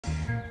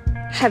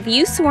Have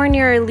you sworn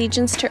your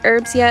allegiance to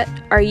herbs yet?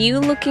 Are you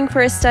looking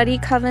for a study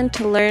coven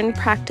to learn,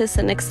 practice,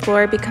 and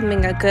explore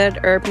becoming a good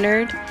herb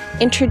nerd?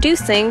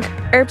 Introducing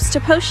Herbs to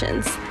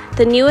Potions,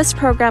 the newest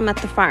program at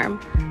the farm,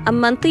 a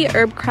monthly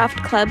herb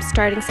craft club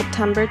starting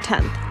September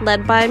 10th,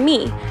 led by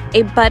me,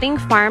 a budding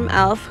farm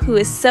elf who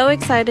is so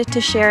excited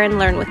to share and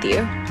learn with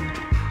you.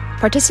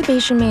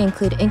 Participation may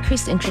include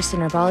increased interest in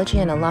herbology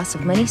and a loss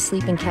of money,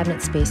 sleep, and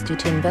cabinet space due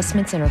to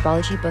investments in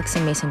herbology books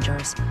and mason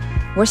jars.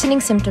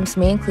 Worsening symptoms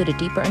may include a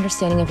deeper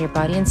understanding of your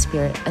body and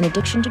spirit, an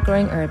addiction to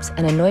growing herbs,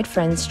 and annoyed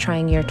friends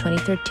trying your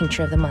 23rd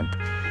tincture of the month.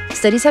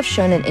 Studies have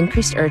shown an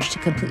increased urge to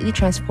completely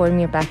transform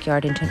your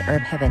backyard into an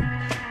herb heaven.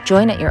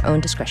 Join at your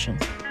own discretion.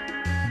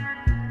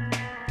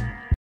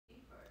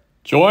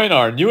 Join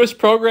our newest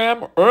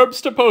program, Herbs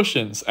to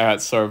Potions, at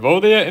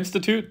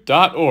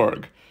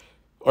sarvodayainstitute.org.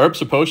 Herbs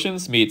to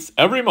Potions meets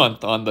every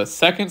month on the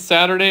second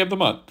Saturday of the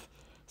month.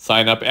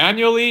 Sign up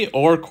annually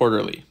or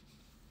quarterly.